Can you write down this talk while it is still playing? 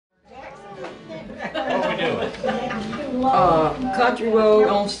Country Road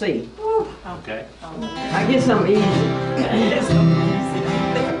on C. Okay. I get something easy.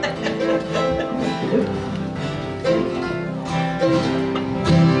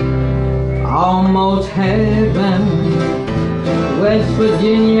 Almost heaven, West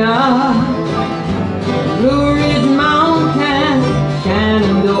Virginia, Blue Ridge Mountain,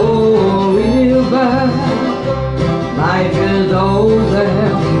 Shenandoah River. Life is older,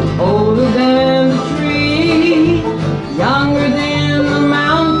 older than the tree, younger than the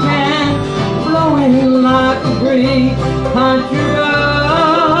mountain, blowing like a breeze. Country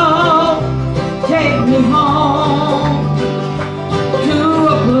road, take me home to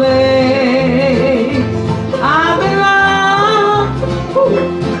a place I belong.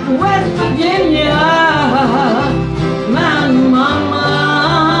 West Virginia, my mama,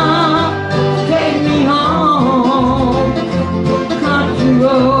 take me home. Country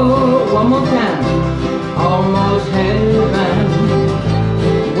road, one more time. Almost heaven,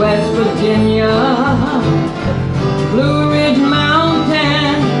 West Virginia, Blue Ridge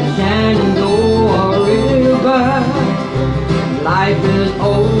Mountain, Shenandoah River. Life is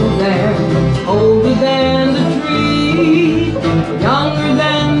older, older than the trees, younger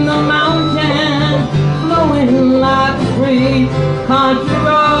than the mountain, blowing like a breeze. Country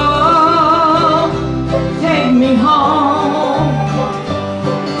road, take me home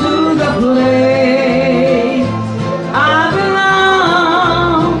to the place I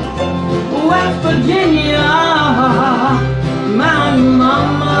belong. West Virginia, my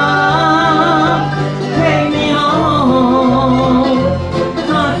mama, take me home.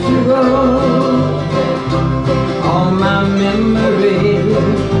 Country road, all my memories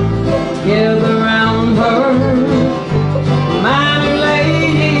gather round her. My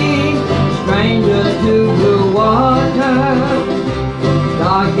lady, stranger to blue water,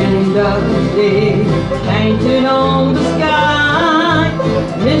 dark and dusty, painted on the sky.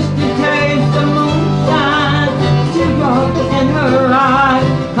 Misty taste of moonshine, teardrops in her eyes.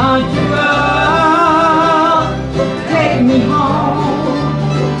 Country road, take me home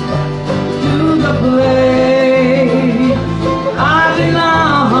to the place I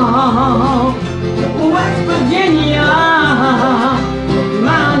belong. West Virginia,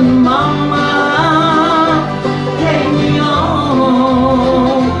 my mama, take me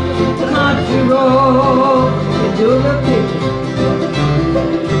home. Country road, do the